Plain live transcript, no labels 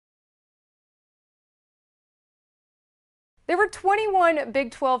There were 21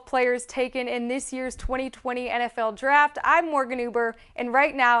 Big 12 players taken in this year's 2020 NFL Draft. I'm Morgan Uber, and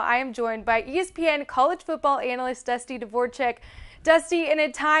right now I am joined by ESPN college football analyst Dusty Dvoracek. Dusty, in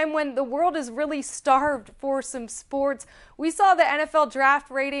a time when the world is really starved for some sports, we saw the NFL draft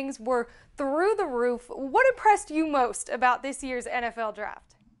ratings were through the roof. What impressed you most about this year's NFL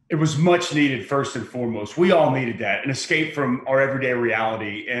Draft? It was much needed, first and foremost. We all needed that, an escape from our everyday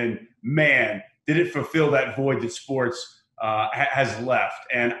reality. And man, did it fulfill that void that sports has left.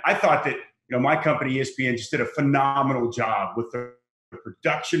 And I thought that, my company, ESPN, just did a phenomenal job with the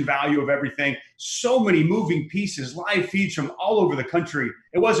production value of everything. So many moving pieces, live feeds from all over the country.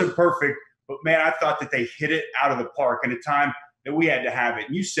 It wasn't perfect, but man, I thought that they hit it out of the park in a time that we had to have it.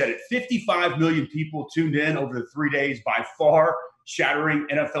 And you said it, 55 million people tuned in over the 3 days, by far shattering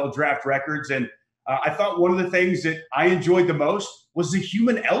NFL draft records. And I thought one of the things that I enjoyed the most was the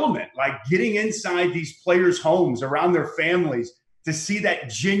human element, like getting inside these players' homes, around their families, to see that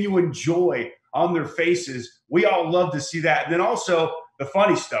genuine joy on their faces. We all love to see that. And then also the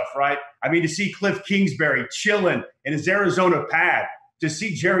funny stuff, right? I mean, to see Cliff Kingsbury chilling in his Arizona pad, to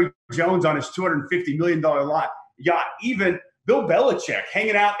see Jerry Jones on his $250 million yacht, even Bill Belichick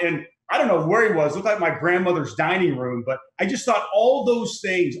hanging out in, I don't know where he was, looked like my grandmother's dining room. But I just thought all those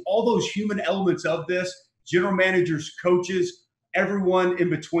things, all those human elements of this, general managers, coaches, everyone in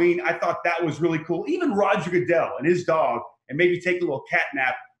between, I thought that was really cool. Even Roger Goodell and his dog, and maybe take a little cat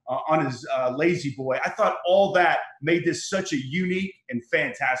nap on his lazy boy. I thought all that made this such a unique and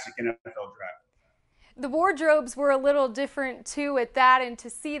fantastic NFL draft. The wardrobes were a little different too at that, and to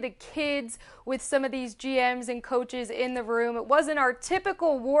see the kids with some of these GMs and coaches in the room, it wasn't our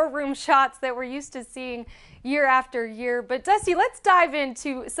typical war room shots that we're used to seeing year after year. But Dusty, let's dive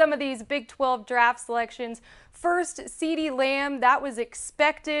into some of these Big 12 draft selections. First, CeeDee Lamb, that was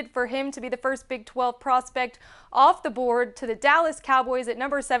expected for him to be the first Big 12 prospect off the board to the Dallas Cowboys at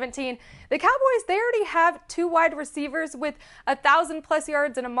number 17. The Cowboys, they already have two wide receivers with 1,000+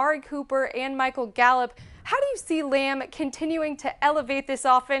 yards in Amari Cooper and Michael Gallup. How do you see Lamb continuing to elevate this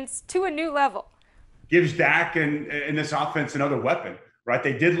offense to a new level? Gives Dak and this offense another weapon, right?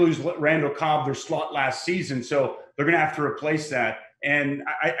 They did lose Randall Cobb, their slot, last season, so they're going to have to replace that. And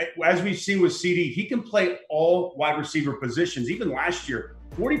as we've seen with CeeDee, he can play all wide receiver positions. Even last year,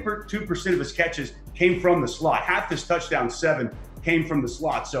 42% of his catches came from the slot. Half his touchdowns, 7, came from the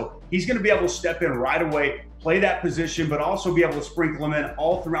slot. So he's going to be able to step in right away, play that position, but also be able to sprinkle him in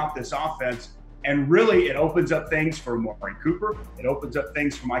all throughout this offense. And really, it opens up things for Amari Cooper. It opens up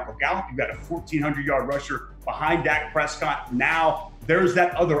things for Michael Gallup. You've got a 1,400-yard rusher behind Dak Prescott. Now there's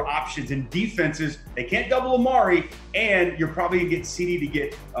that other options in defenses. They can't double Amari, and you're probably going to get CeeDee to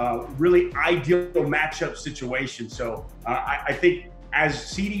get really ideal matchup situations. So I think as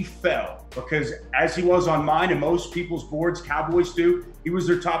CeeDee fell, because as he was on mine and most people's boards, Cowboys do, he was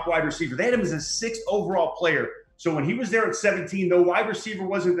their top wide receiver. They had him as a 6th overall player. So when he was there at 17, though wide receiver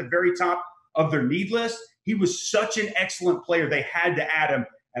wasn't at the very top of their need list, he was such an excellent player. They had to add him.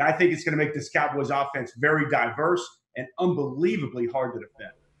 And I think it's going to make this Cowboys offense very diverse and unbelievably hard to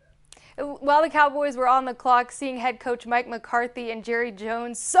defend. While the Cowboys were on the clock, seeing head coach Mike McCarthy and Jerry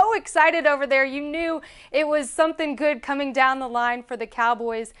Jones so excited over there, you knew it was something good coming down the line for the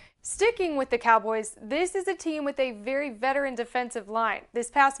Cowboys. Sticking with the Cowboys, this is a team with a very veteran defensive line. This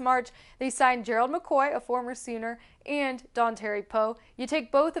past March, they signed Gerald McCoy, a former Sooner, and Dontari Poe. You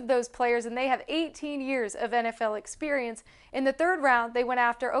take both of those players, and they have 18 years of NFL experience. In the 3rd round, they went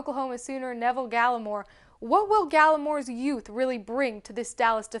after Oklahoma Sooner Neville Gallimore. What will Gallimore's youth really bring to this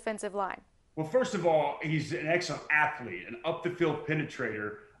Dallas defensive line? Well, first of all, he's an excellent athlete, an up-the-field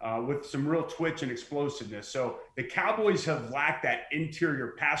penetrator with some real twitch and explosiveness. So the Cowboys have lacked that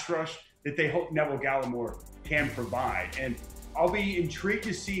interior pass rush that they hope Neville Gallimore can provide. And I'll be intrigued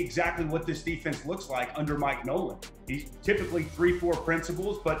to see exactly what this defense looks like under Mike Nolan. He's typically 3-4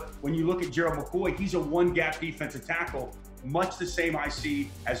 principles, but when you look at Gerald McCoy, he's a one-gap defensive tackle, much the same I see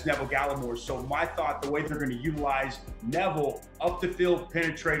as Neville Gallimore. So my thought, the way they're going to utilize Neville, up the field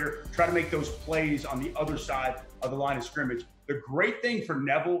penetrator, try to make those plays on the other side of the line of scrimmage. The great thing for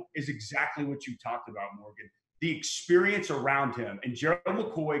Neville is exactly what you talked about, Morgan. The experience around him. And Gerald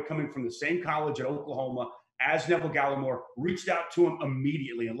McCoy, coming from the same college at Oklahoma as Neville Gallimore, reached out to him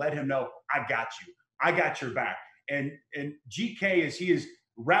immediately and let him know, I got you. I got your back. And GK, as he is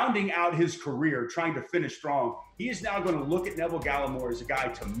rounding out his career, trying to finish strong, he is now going to look at Neville Gallimore as a guy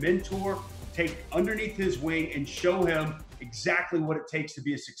to mentor, take underneath his wing, and show him exactly what it takes to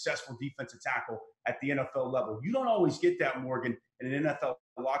be a successful defensive tackle at the NFL level. You don't always get that, Morgan, in an NFL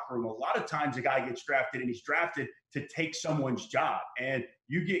locker room. A lot of times a guy gets drafted and he's drafted to take someone's job. And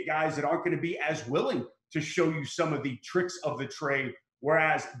you get guys that aren't going to be as willing to show you some of the tricks of the trade.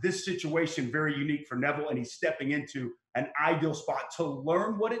 Whereas this situation, very unique for Neville, and he's stepping into an ideal spot to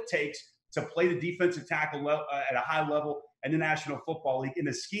learn what it takes to play the defensive tackle at a high level in the National Football League in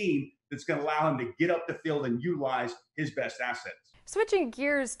a scheme that's going to allow him to get up the field and utilize his best assets. Switching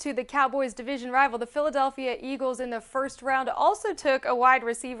gears to the Cowboys' division rival, the Philadelphia Eagles in the first round also took a wide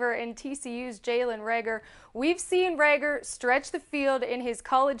receiver in TCU's Jalen Reagor. We've seen Reagor stretch the field in his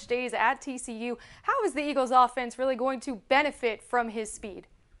college days at TCU. How is the Eagles' offense really going to benefit from his speed?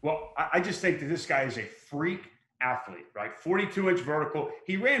 Well, I just think that this guy is a freak athlete, right? 42-inch vertical.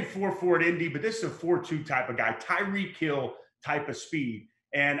 He ran 4.4 at Indy, but this is a 4.2 type of guy, Tyreek Hill type of speed.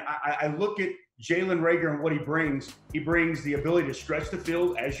 And I look at Jalen Reagor and what he brings. He brings the ability to stretch the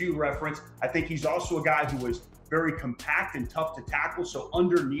field, as you referenced. I think he's also a guy who is very compact and tough to tackle. So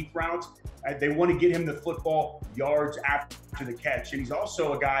underneath routes, they want to get him the football yards after the catch. And he's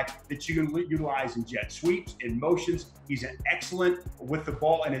also a guy that you can utilize in jet sweeps, in motions. He's an excellent with the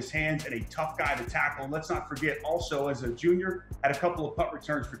ball in his hands and a tough guy to tackle. And let's not forget, also as a junior, had a couple of punt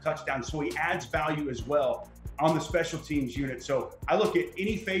returns for touchdowns. So he adds value as well on the special teams unit. So I look at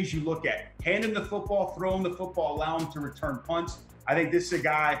any phase you look at, hand him the football, throw him the football, allow him to return punts. I think this is a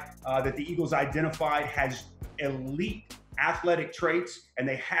guy that the Eagles identified has elite athletic traits, and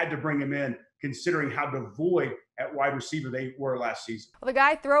they had to bring him in considering how devoid at wide receiver they were last season. Well, the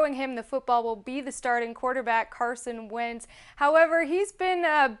guy throwing him the football will be the starting quarterback, Carson Wentz. However, he's been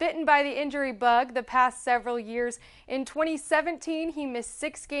bitten by the injury bug the past several years. In 2017, he missed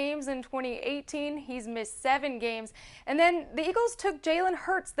 6 games. In 2018, he's missed 7 games. And then the Eagles took Jalen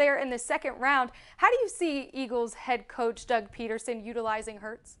Hurts there in the second round. How do you see Eagles head coach Doug Peterson utilizing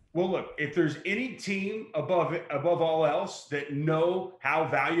Hurts? Well, look, if there's any team above all else that know how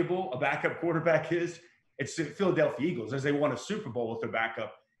valuable a backup quarterback is, it's the Philadelphia Eagles, as they won a Super Bowl with their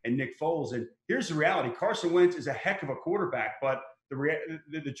backup and Nick Foles. And here's the reality. Carson Wentz is a heck of a quarterback, but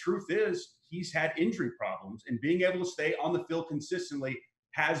the truth is he's had injury problems, and being able to stay on the field consistently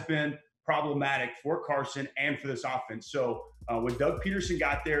has been problematic for Carson and for this offense. So when Doug Peterson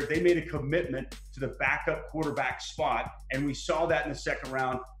got there, they made a commitment to the backup quarterback spot, and we saw that in the second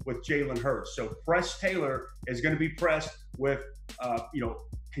round with Jalen Hurts. So Press Taylor is going to be pressed with,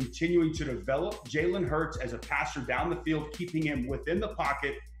 continuing to develop Jalen Hurts as a passer down the field, keeping him within the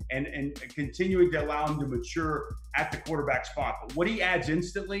pocket and continuing to allow him to mature at the quarterback spot. But what he adds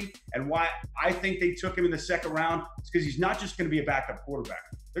instantly, and why I think they took him in the second round, is because he's not just going to be a backup quarterback.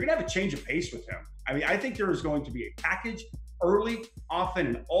 They're going to have a change of pace with him. I mean, I think there is going to be a package early, often,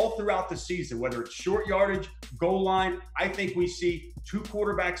 and all throughout the season, whether it's short yardage, goal line. I think we see 2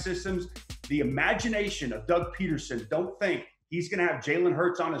 quarterback systems. The imagination of Doug Peterson, don't think he's going to have Jalen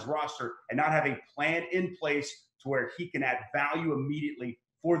Hurts on his roster and not have a plan in place to where he can add value immediately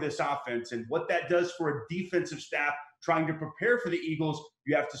for this offense. And what that does for a defensive staff trying to prepare for the Eagles,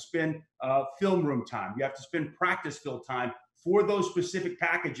 you have to spend film room time. You have to spend practice field time for those specific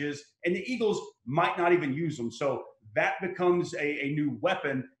packages, and the Eagles might not even use them. So that becomes a new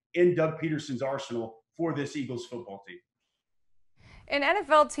weapon in Doug Peterson's arsenal for this Eagles football team. An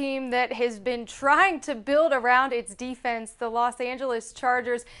NFL team that has been trying to build around its defense, the Los Angeles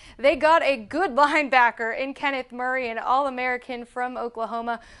Chargers, they got a good linebacker in Kenneth Murray, an All-American from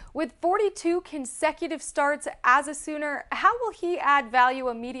Oklahoma. With 42 consecutive starts as a Sooner, how will he add value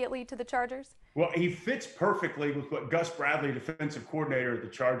immediately to the Chargers? Well, he fits perfectly with what Gus Bradley, defensive coordinator of the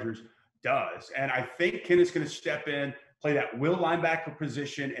Chargers, does. And I think Kenneth's going to step in, play that will linebacker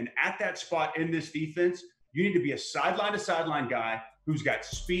position. And at that spot in this defense, you need to be a sideline-to-sideline guy who's got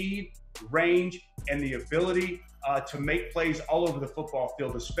speed, range, and the ability to make plays all over the football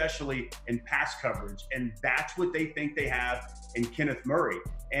field, especially in pass coverage. And that's what they think they have in Kenneth Murray.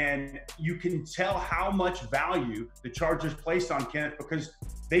 And you can tell how much value the Chargers placed on Kenneth because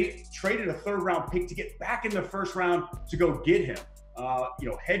they traded a third-round pick to get back in the first round to go get him.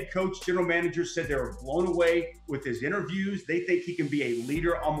 Head coach, general manager said they were blown away with his interviews. They think he can be a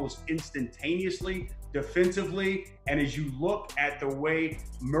leader almost instantaneously, defensively. And as you look at the way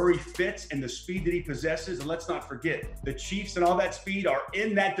Murray fits and the speed that he possesses, and let's not forget, the Chiefs and all that speed are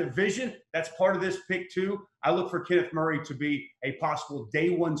in that division. That's part of this pick too. I look for Kenneth Murray to be a possible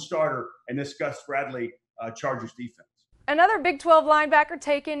day one starter in this Gus Bradley Chargers defense. Another Big 12 linebacker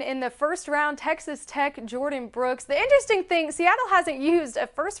taken in the first round, Texas Tech, Jordan Brooks. The interesting thing, Seattle hasn't used a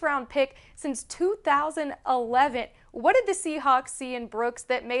first-round pick since 2011. What did the Seahawks see in Brooks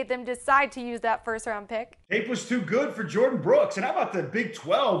that made them decide to use that first-round pick? Tape was too good for Jordan Brooks. And how about the Big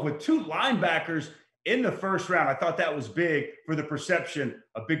 12 with 2 linebackers in the first round? I thought that was big for the perception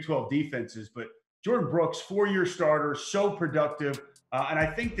of Big 12 defenses. But Jordan Brooks, 4-year starter, so productive, And I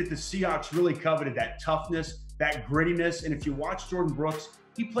think that the Seahawks really coveted that toughness, that grittiness. And if you watch Jordan Brooks,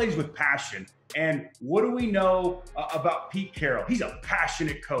 he plays with passion. And what do we know about Pete Carroll? He's a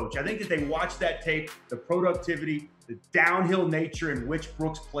passionate coach. I think that they watched that tape, the productivity, the downhill nature in which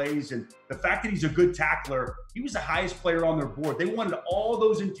Brooks plays, and the fact that he's a good tackler. He was the highest player on their board. They wanted all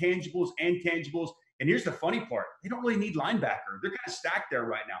those intangibles and tangibles. And here's the funny part. They don't really need linebacker. They're kind of stacked there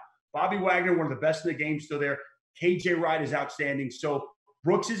right now. Bobby Wagner, one of the best in the game, still there. KJ Wright is outstanding. So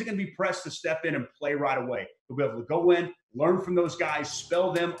Brooks isn't going to be pressed to step in and play right away. He'll be able to go in, learn from those guys,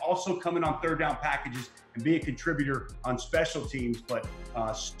 spell them, also come in on third down packages and be a contributor on special teams. But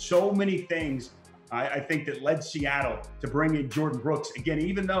so many things, I think, that led Seattle to bring in Jordan Brooks. Again,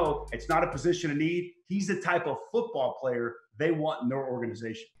 even though it's not a position of need, he's the type of football player they want in their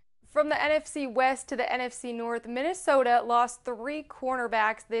organization. From the NFC West to the NFC North, Minnesota lost 3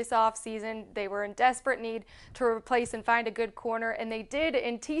 cornerbacks this offseason. They were in desperate need to replace and find a good corner, and they did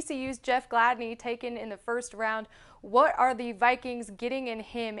in TCU's Jeff Gladney, taken in the first round. What are the Vikings getting in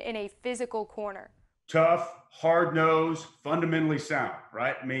him in a physical corner? Tough, hard-nosed, fundamentally sound,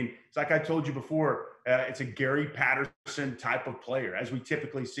 right? I mean, it's like I told you before, it's a Gary Patterson type of player, as we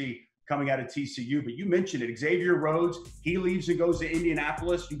typically see coming out of TCU. But you mentioned it, Xavier Rhodes, he leaves and goes to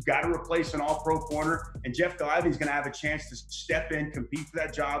Indianapolis. You've got to replace an all-pro corner, and Jeff Gladney's going to have a chance to step in, compete for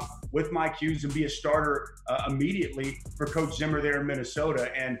that job with Mike Hughes and be a starter immediately for Coach Zimmer there in Minnesota.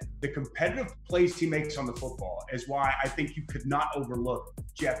 And the competitive plays he makes on the football is why I think you could not overlook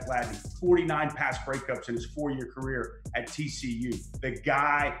Jeff Gladney. 49 pass breakups in his 4-year career at TCU. The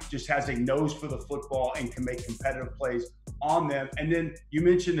guy just has a nose for the football and can make competitive plays on them. And then you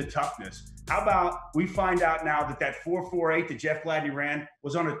mentioned the toughness. How about we find out now that that 4.48 that Jeff Gladney ran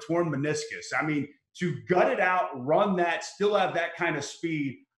was on a torn meniscus? I mean, to gut it out, run that, still have that kind of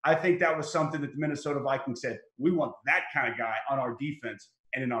speed, I think that was something that the Minnesota Vikings said, we want that kind of guy on our defense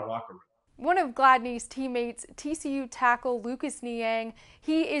and in our locker room. One of Gladney's teammates, TCU tackle Lucas Niang,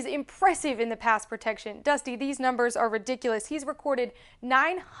 he is impressive in the pass protection. Dusty, these numbers are ridiculous. He's recorded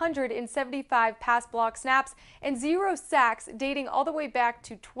 975 pass block snaps and 0 sacks dating all the way back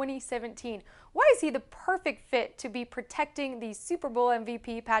to 2017. Why is he the perfect fit to be protecting the Super Bowl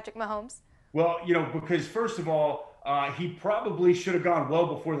MVP, Patrick Mahomes? Well, because first of all, he probably should have gone well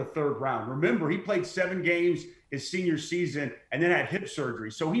before the 3rd round. Remember, he played 7 games his senior season and then had hip surgery.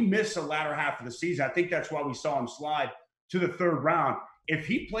 So he missed the latter half of the season. I think that's why we saw him slide to the 3rd round. If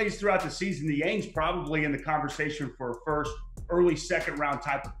he plays throughout the season, the Yang's probably in the conversation for a first, early 2nd round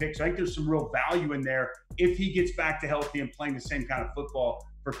type of pick. So I think there's some real value in there if he gets back to healthy and playing the same kind of football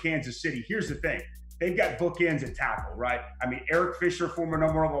for Kansas City. Here's the thing. They've got bookends at tackle, right? I mean, Eric Fisher, former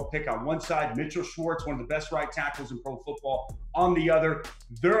number 1 pick on one side, Mitchell Schwartz, one of the best right tackles in pro football on the other.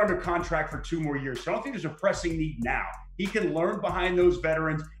 They're under contract for 2 more years. So I don't think there's a pressing need now. He can learn behind those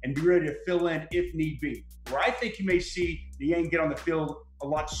veterans and be ready to fill in if need be. Where I think you may see the Yang get on the field a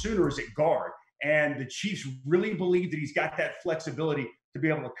lot sooner is at guard. And the Chiefs really believe that he's got that flexibility to be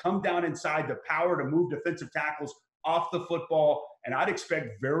able to come down inside, the power to move defensive tackles off the football. And I'd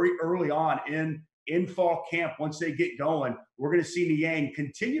expect very early on in fall camp, once they get going, we're going to see Niang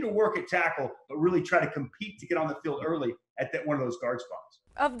continue to work at tackle, but really try to compete to get on the field early at one of those guard spots.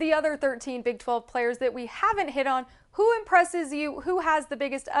 Of the other 13 Big 12 players that we haven't hit on, who impresses you? Who has the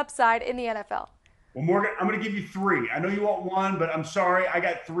biggest upside in the NFL? Well, Morgan, I'm going to give you 3. I know you want 1, but I'm sorry. I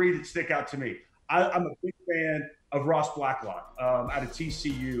got 3 that stick out to me. I'm a big fan of Ross Blacklock out of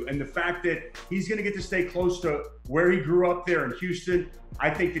TCU. And the fact that he's going to get to stay close to where he grew up there in Houston, I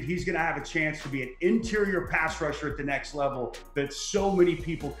think that he's going to have a chance to be an interior pass rusher at the next level that so many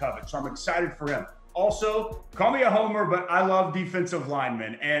people covet. So I'm excited for him. Also, call me a homer, but I love defensive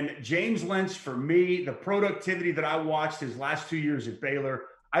linemen. And James Lynch, for me, the productivity that I watched his last 2 years at Baylor,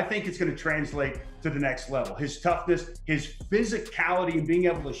 I think it's going to translate to the next level. His toughness, his physicality, and being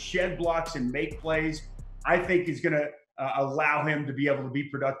able to shed blocks and make plays, I think is going to allow him to be able to be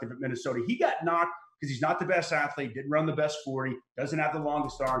productive at Minnesota. He got knocked because he's not the best athlete, didn't run the best 40, doesn't have the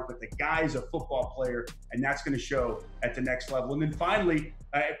longest arm, but the guy is a football player, and that's going to show at the next level. And then finally,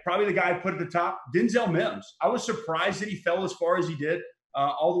 probably the guy I put at the top, Denzel Mims. I was surprised that he fell as far as he did.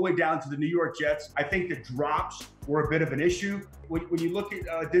 All the way down to the New York Jets. I think the drops were a bit of an issue. When you look at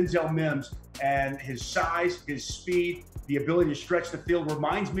Denzel Mims and his size, his speed, the ability to stretch the field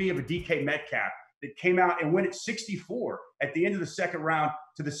reminds me of a DK Metcalf that came out and went at 64 at the end of the 2nd round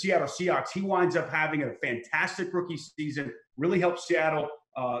to the Seattle Seahawks. He winds up having a fantastic rookie season, really helped Seattle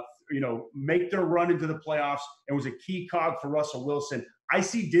make their run into the playoffs, and was a key cog for Russell Wilson. I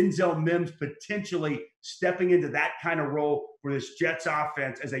see Denzel Mims potentially stepping into that kind of role for this Jets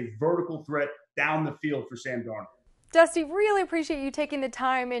offense as a vertical threat down the field for Sam Darnold. Dusty, really appreciate you taking the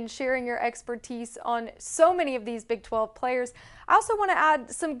time and sharing your expertise on so many of these Big 12 players. I also want to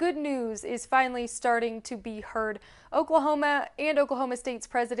add some good news is finally starting to be heard. Oklahoma and Oklahoma State's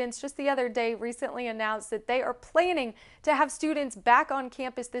presidents just the other day recently announced that they are planning to have students back on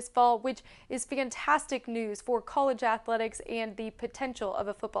campus this fall, which is fantastic news for college athletics and the potential of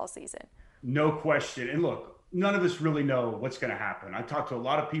a football season. No question. And look, none of us really know what's going to happen. I talked to a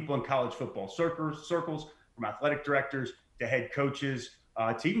lot of people in college football circles, from athletic directors to head coaches,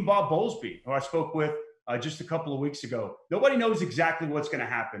 to even Bob Bowlesby, who I spoke with just a couple of weeks ago. Nobody knows exactly what's going to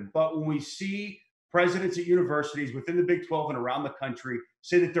happen. But when we see presidents at universities within the Big 12 and around the country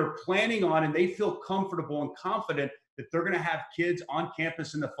say that they're planning on and they feel comfortable and confident that they're going to have kids on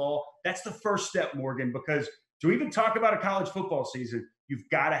campus in the fall, that's the first step, Morgan, because to even talk about a college football season, you've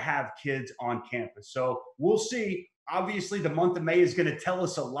got to have kids on campus. So we'll see. Obviously, the month of May is going to tell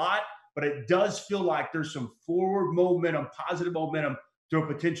us a lot, but it does feel like there's some forward momentum, positive momentum to a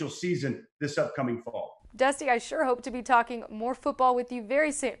potential season this upcoming fall. Dusty, I sure hope to be talking more football with you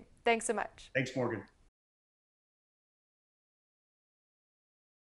very soon. Thanks so much. Thanks, Morgan.